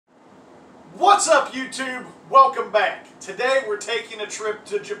What's up, YouTube? Welcome back. Today we're taking a trip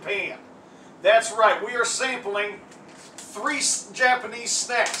to Japan. That's right, we are sampling 3 Japanese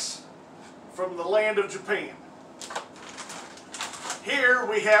snacks from the land of Japan. Here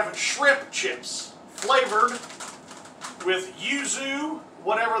we have shrimp chips, flavored with yuzu,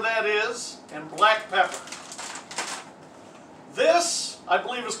 whatever that is, and black pepper. This, I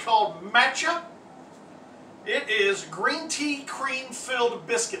believe, is called matcha. It is green tea cream-filled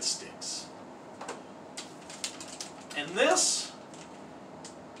biscuit sticks. And this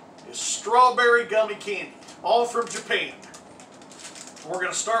is strawberry gummy candy, all from Japan. We're going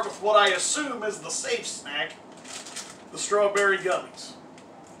to start with what I assume is the safe snack, the strawberry gummies.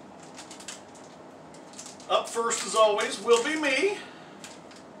 Up first, as always, will be me.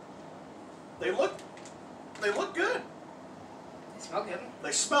 They look good. They smell good.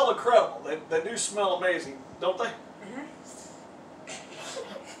 They smell incredible. They do smell amazing, don't they?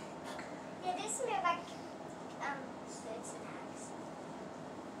 Yeah, they smell like sweet snacks.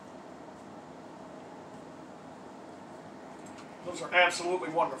 Those are absolutely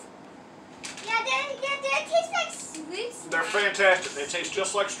wonderful. Yeah, they taste like sweet snacks. They're fantastic. They taste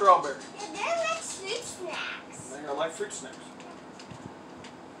just like strawberry. Yeah, they're like sweet snacks. They are like fruit snacks.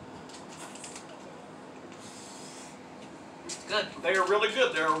 It's good. They are really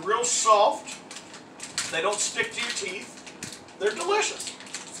good. They're real soft. They don't stick to your teeth. They're delicious.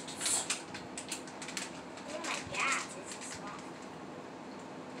 Oh my god, this is soft.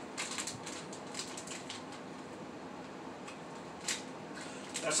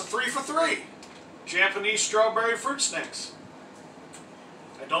 That's a 3 for 3. Japanese strawberry fruit snacks.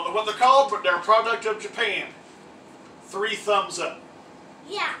 I don't know what they're called, but they're a product of Japan. 3 thumbs up.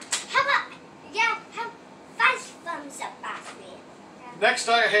 Yeah, how about, have 5 thumbs up off me. Next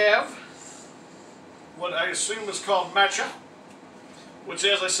I have what I assume is called matcha, which,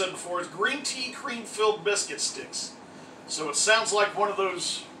 as I said before, is green tea cream-filled biscuit sticks. So it sounds like one of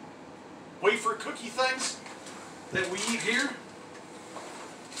those wafer cookie things that we eat here.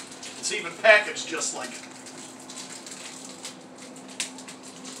 It's even packaged just like it.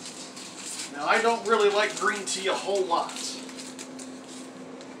 Now, I don't really like green tea a whole lot.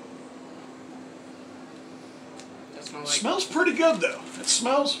 That smell It like. smells pretty good, though. It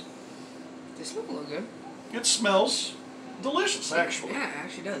smells good. It smells delicious, actually. Yeah, it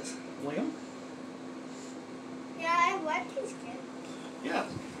actually does. Liam? Yeah, what tastes good? Yeah.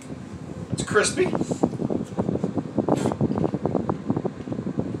 It's crispy.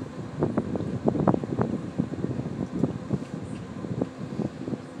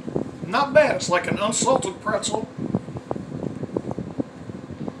 Not bad. It's like an unsalted pretzel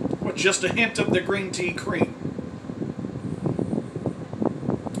with just a hint of the green tea cream.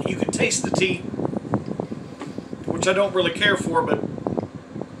 You can taste the tea, which I don't really care for, but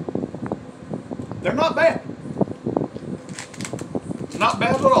they're not bad. Not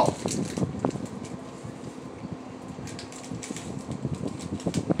bad at all.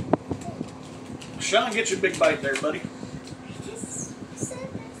 Sean, get your big bite there, buddy. This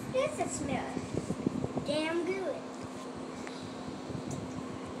smells damn good.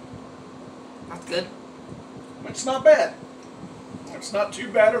 That's good. It's not bad. It's not too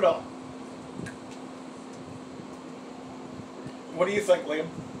bad at all. What do you think, Liam?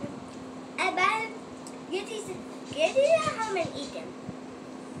 You taste it good. You know how many eat them.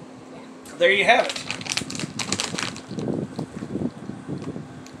 There you have it.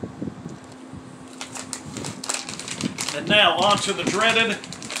 And now on to the dreaded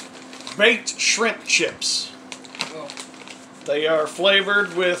baked shrimp chips. Oh. They are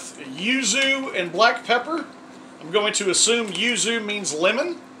flavored with yuzu and black pepper. I'm going to assume yuzu means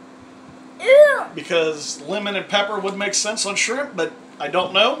lemon, Ew. because lemon and pepper would make sense on shrimp, but I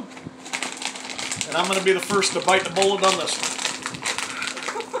don't know. And I'm going to be the first to bite the bullet on this one.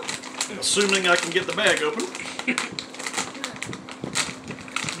 Assuming I can get the bag open.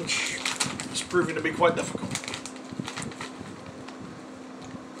 Which is proving to be quite difficult.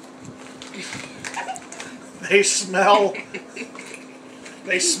 They smell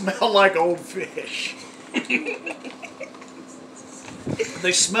like old fish.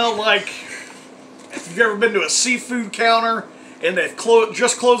 They smell like, if you've ever been to a seafood counter and they've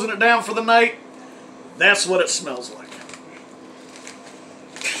just closing it down for the night, that's what it smells like.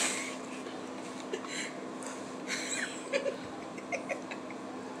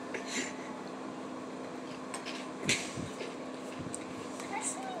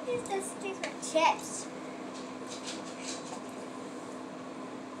 Let's make this taste like chips.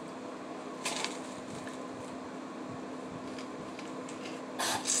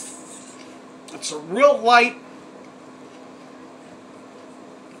 It's a real light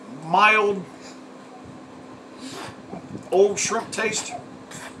mild old shrimp taste.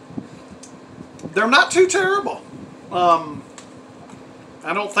 They're not too terrible.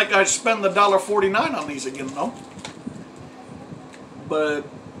 I don't think I'd spend the $1.49 on these again, though. But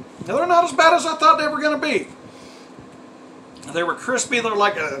they're not as bad as I thought they were going to be. They were crispy. They're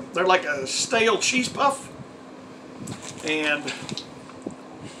like a stale cheese puff. And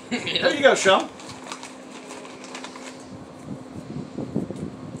there you go, Sean.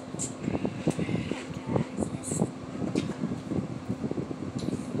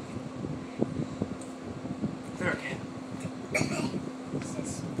 Okay.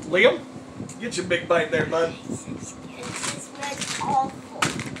 Liam, get your big bite there, bud. This smells awful.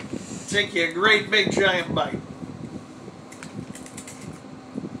 Take you a great big giant bite.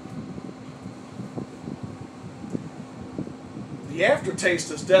 The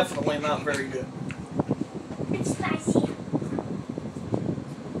aftertaste is definitely not very good. It's spicy.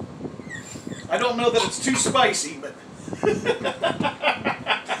 I don't know that it's too spicy, but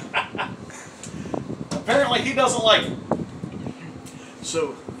apparently he doesn't like it.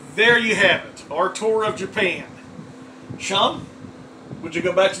 So there you have it, our tour of Japan. Sean, would you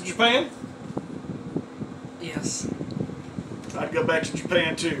go back to Japan? Yes. I'd go back to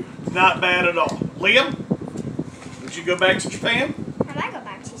Japan too. Not bad at all. Liam, would you go back to Japan? I might go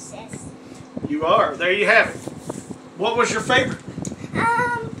back to sis. You are. There you have it. What was your favorite?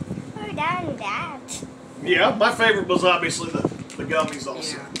 We're done that. Yeah, my favorite was obviously the gummies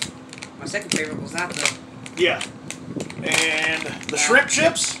also. Yeah. My second favorite was that though. Yeah. And the shrimp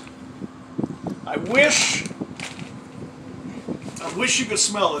chips, I wish you could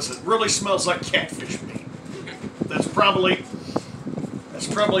smell this. It really smells like catfish meat. That's probably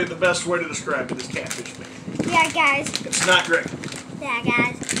the best way to describe it is catfish meat. Yeah, guys. It's not great. Yeah,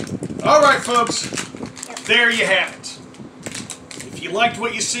 guys. All right, folks. There you have it. If you liked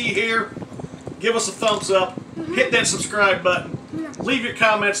what you see here, give us a thumbs up. Hit that subscribe button. Leave your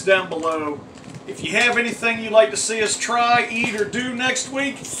comments down below. If you have anything you'd like to see us try, eat, or do next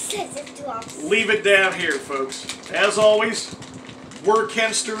week, leave it down here, folks. As always, we're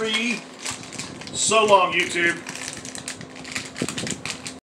Kenster E. So long, YouTube.